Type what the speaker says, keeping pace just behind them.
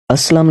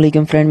अस्सलाम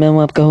वालेकुम फ्रेंड, मैं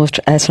हूं आपका होस्ट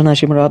एहसन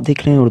हाशिम और आप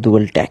देख रहे हैं उर्दू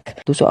वर्ल्ड टेक।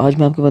 दोस्तों आज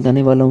मैं आपको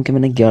बताने वाला हूं कि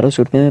मैंने 1100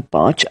 रुपये में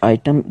 5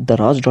 आइटम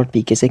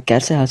दराज.pk से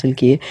कैसे हासिल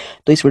किए।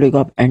 तो इस वीडियो को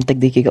आप एंड तक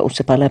देखिएगा।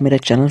 उससे पहले आप मेरा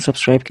चैनल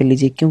सब्सक्राइब कर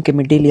लीजिए, क्योंकि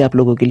मैं डेली आप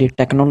लोगों के लिए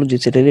टेक्नोलॉजी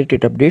से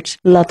रिलेटेड अपडेट्स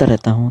लाता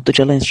रहता हूँ। तो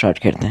चलो स्टार्ट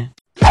करते हैं।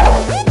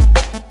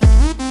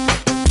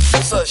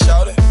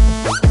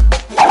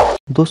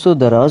 दोस्तों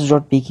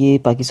दराज.pk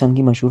पाकिस्तान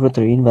की मशहूर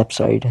तरीन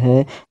वेबसाइट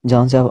है,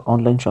 जहाँ से आप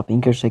ऑनलाइन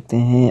शॉपिंग कर सकते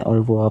हैं और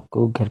वो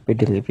आपको घर पे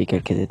डिलीवरी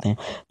करके देते हैं।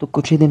 तो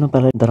कुछ ही दिनों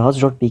पहले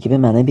दराज.pk पे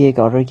मैंने भी एक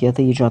ऑर्डर किया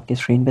था। ये जो आपके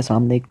स्क्रीन पे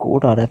सामने एक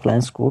कोड आ रहा है,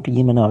 फ्लैंस कोड,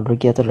 ये मैंने ऑर्डर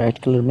किया था रेड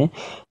कलर में।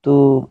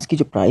 तो इसकी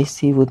जो प्राइस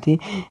थी वो थी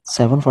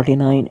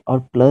 749 और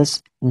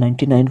प्लस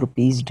 99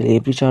 रुपीज़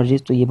डिलीवरी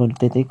चार्जेस, तो ये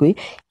बनते थे कोई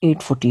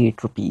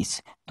 848 रुपीज़।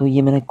 तो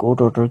ये मैंने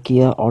कोड ऑर्डर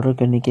किया। ऑर्डर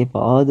करने के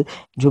बाद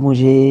जो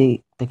मुझे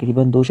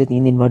तकरीबन 2 से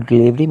 3 दिन बाद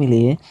डिलीवरी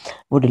मिली है,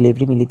 वो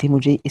डिलीवरी मिली थी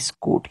मुझे इस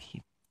कोड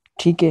की।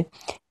 ठीक है,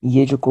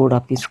 ये जो कोड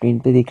आपकी स्क्रीन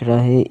पे दिख रहा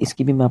है,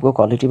 इसकी भी मैं आपको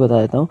क्वालिटी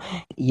बता देता हूँ।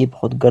 ये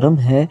बहुत गर्म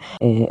है,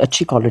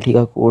 अच्छी क्वालिटी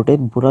का कोड है,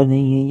 बुरा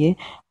नहीं है ये,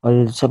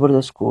 और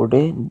ज़बरदस्त कोड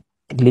है।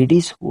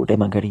 लेडीज़ कोड है,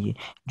 मगर ये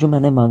जो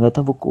मैंने मांगा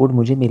था वो कोड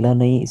मुझे मिला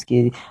नहीं।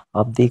 इसके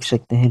आप देख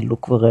सकते हैं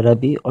लुक वगैरह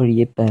भी, और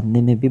ये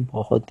पहनने में भी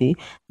बहुत ही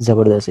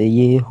ज़बरदस्त है।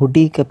 ये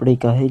हुडी कपड़े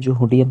का है, जो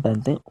हुडी हम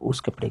पहनते हैं उस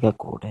कपड़े का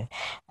कोड है।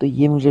 तो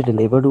ये मुझे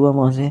डिलीवर्ड हुआ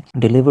वहाँ से।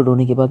 डिलीवर्ड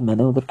होने के बाद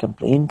मैंने उधर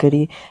कंप्लेन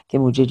करी कि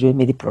मुझे जो है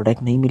मेरी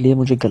प्रोडक्ट नहीं मिली है,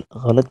 मुझे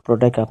गलत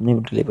प्रोडक्ट आपने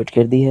डिलीवर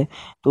कर दी है।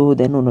 तो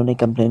देन उन्होंने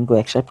कंप्लेन को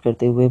एक्सेप्ट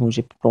करते हुए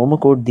मुझे प्रोमो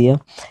कोड दिया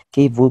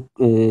कि वो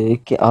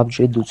कि आप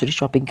जो है दूसरी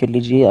शॉपिंग कर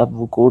लीजिए, आप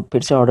वो कोड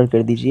फिर से ऑर्डर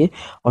कर दीजिए,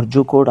 और जो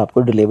कोड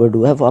आपको डिलीवर्ड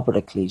हुआ है वो आप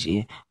रख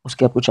लीजिए।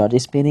 उसके आपको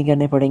चार्जेस पे नहीं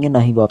करने पड़ेंगे, ना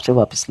ही वो आपसे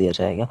वापस लिया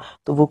जाएगा।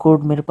 तो वो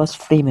कोड मेरे पास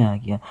फ्री में आ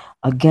गया।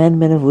 अगेन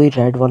मैंने वही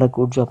रेड वाला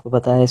कोड जो आपको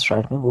बताया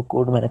स्टार्ट में, वो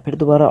कोड मैंने फिर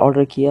दोबारा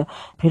ऑर्डर किया।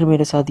 फिर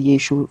मेरे साथ ये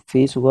इशू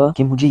फेस हुआ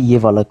कि मुझे ये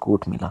वाला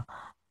कोड मिला।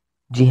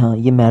 जी हाँ,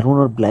 ये मैरून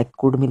और ब्लैक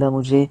कोड मिला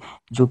मुझे,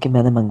 जो कि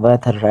मैंने मंगवाया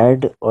था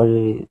रेड, और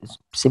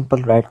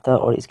सिंपल रेड था।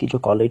 और इसकी जो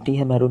क्वालिटी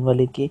है मैरून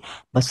वाले की,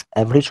 बस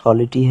एवरेज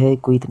क्वालिटी है,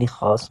 कोई इतनी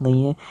ख़ास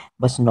नहीं है।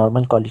 बस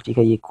नॉर्मल क्वालिटी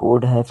का ये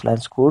कोड है,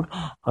 फ्लैंस कोड,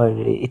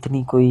 और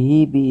इतनी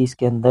कोई भी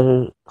इसके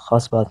अंदर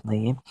ख़ास बात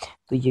नहीं है।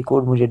 तो ये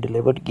कोड मुझे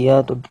डिलीवर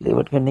किया। तो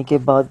डिलीवर करने के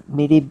बाद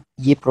मेरी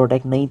ये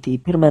प्रोडक्ट नहीं थी।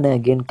 फिर मैंने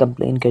अगेन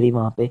कंप्लेन करी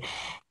वहाँ पे।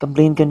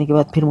 कंप्लेन करने के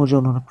बाद फिर मुझे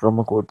उन्होंने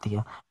प्रोमो कोड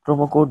दिया।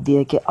 प्रोमो कोड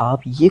दिया कि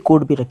आप ये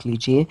कोड भी रख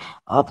लीजिए,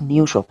 आप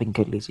न्यू शॉपिंग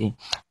कर लीजिए।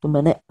 तो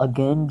मैंने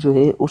अगेन जो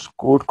है उस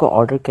कोड को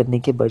ऑर्डर करने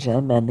के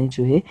बजाय मैंने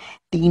जो है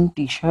 3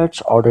 टी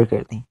शर्ट्स ऑर्डर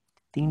कर दी।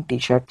 3 टी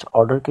शर्ट्स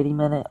ऑर्डर करी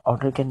मैंने।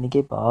 ऑर्डर करने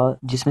के बाद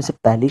जिसमें से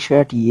पहली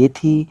शर्ट ये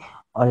थी,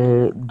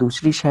 और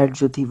दूसरी शर्ट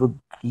जो थी वो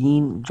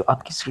ग्रीन, जो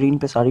आपकी स्क्रीन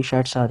पे सारी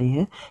शर्ट्स आ रही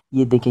है,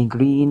 ये देखें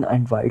ग्रीन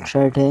एंड वाइट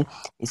शर्ट है।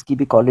 इसकी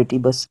भी क्वालिटी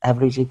बस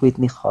एवरेज है, कोई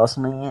इतनी ख़ास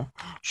नहीं है।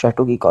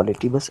 शर्टों की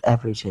क्वालिटी बस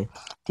एवरेज है।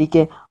 ठीक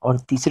है, और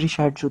तीसरी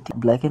शर्ट जो थी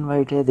ब्लैक एंड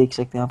वाइट है, देख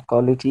सकते हैं आप,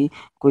 क्वालिटी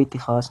कोई इतनी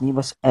ख़ास नहीं,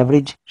 बस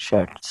एवरेज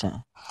शर्ट्स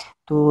हैं।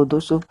 तो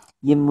दोस्तों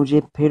ये मुझे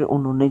फिर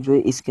उन्होंने जो है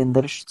इसके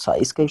अंदर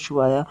साइज़ का इशू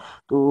आया।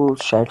 तो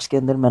शर्ट्स के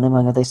अंदर मैंने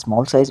मांगा था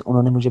स्मॉल साइज़,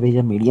 उन्होंने मुझे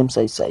भेजा मीडियम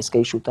साइज़ का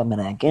इशू था।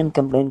 मैंने अगेन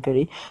कंप्लेन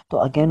करी, तो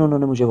अगेन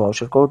उन्होंने मुझे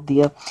वाउचर कोड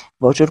दिया।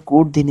 वाउचर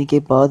कोड देने के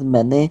बाद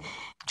मैंने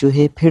जो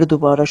है फिर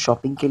दोबारा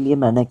शॉपिंग के लिए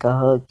मैंने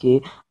कहा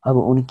कि अब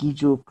उनकी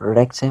जो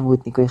प्रोडक्ट्स हैं वो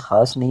इतनी कोई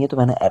ख़ास नहीं है। तो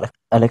मैंने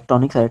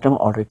इलेक्ट्रॉनिक्स आइटम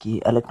ऑर्डर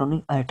किए।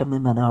 इलेक्ट्रॉनिक आइटम में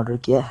मैंने ऑर्डर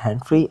किया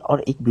हैंड फ्री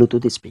और एक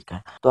ब्लूटूथ स्पीकर।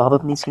 तो आप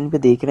अपनी स्क्रीन पे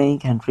देख रहे हैं,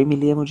 एक हैंड फ्री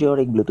मिली है मुझे और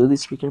एक ब्लूटूथ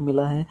स्पीकर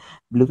मिला है।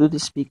 ब्लूटूथ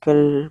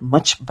स्पीकर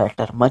मच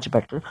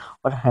बेटर,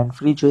 और हैंड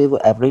फ्री जो है वो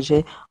एवरेज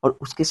है। और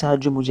उसके साथ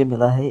जो मुझे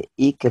मिला है,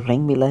 एक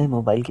रिंग मिला है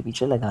मोबाइल के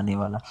पीछे लगाने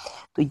वाला।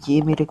 तो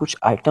ये मेरे कुछ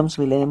आइटम्स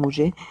मिले हैं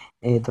मुझे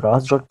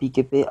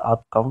दराज.pk पे।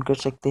 आप काउंट कर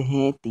सकते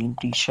हैं, 3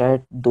 टी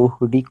शर्ट, 2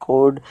 हुडी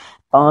कोड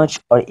 5,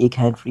 और एक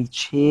हैंड फ्री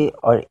 6,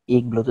 और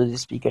एक ब्लूटूथ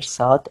स्पीकर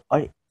 7,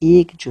 और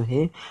एक जो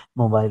है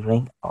मोबाइल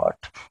रिंग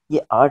 8।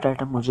 ये 8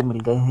 आइटम मुझे मिल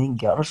गए हैं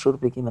 1100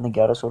 रुपये की। मैंने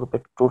 1100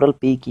 रुपये टोटल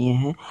पे किए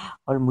हैं,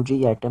 और मुझे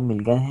ये आइटम मिल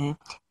गए हैं।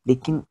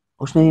 लेकिन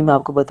उसमें भी मैं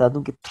आपको बता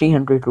दूं कि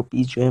 300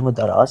 रुपीज़ जो है वो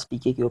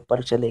दराज.pk के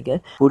ऊपर चले गए।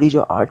 पूरी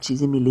जो 8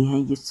 चीज़ें मिली हैं,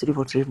 ये सिर्फ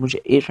और सिर्फ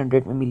मुझे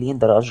 800 में मिली हैं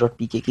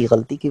दराज.pk की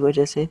गलती की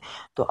वजह से।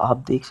 तो आप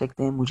देख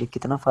सकते हैं मुझे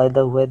कितना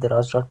फ़ायदा हुआ है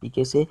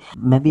दराज.pk से।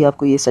 मैं भी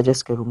आपको ये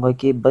सजेस्ट करूँगा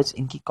कि बस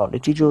इनकी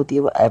क्वालिटी जो होती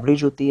है वो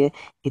एवरेज होती है,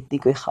 इतनी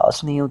कोई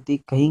ख़ास नहीं होती।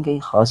 कहीं कहीं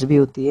ख़ास भी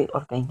होती है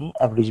और कहीं कहीं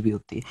एवरेज भी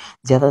होती है,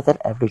 ज़्यादातर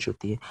एवरेज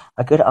होती है।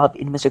 अगर आप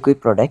इनमें से कोई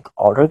प्रोडक्ट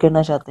ऑर्डर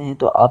करना चाहते हैं,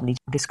 तो आप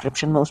नीचे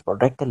डिस्क्रिप्शन में उस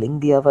प्रोडक्ट का लिंक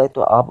दिया हुआ है,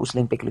 तो आप उस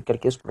लिंक पे क्लिक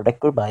करके उस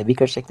प्रोडक्ट को बाय भी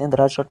कर सकते हैं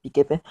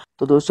दराज.pk पे।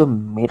 तो दोस्तों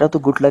मेरा तो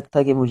गुड लक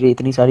था कि मुझे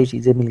इतनी सारी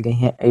चीज़ें मिल गई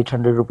हैं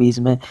 800 रुपीज़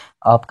में।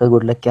 आपका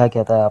गुड लक क्या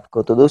कहता है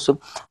आपको? तो दोस्तों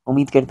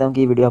उम्मीद करता हूँ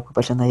कि ये वीडियो आपको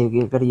पसंद आई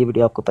होगी। अगर ये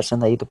वीडियो आपको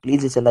पसंद आई तो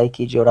प्लीज़ इसे लाइक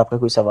कीजिए, और आपका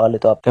कोई सवाल है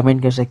तो आप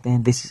कमेंट कर सकते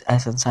हैं। This is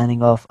Ehsan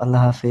signing off.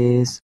 अल्लाह हाफिज़।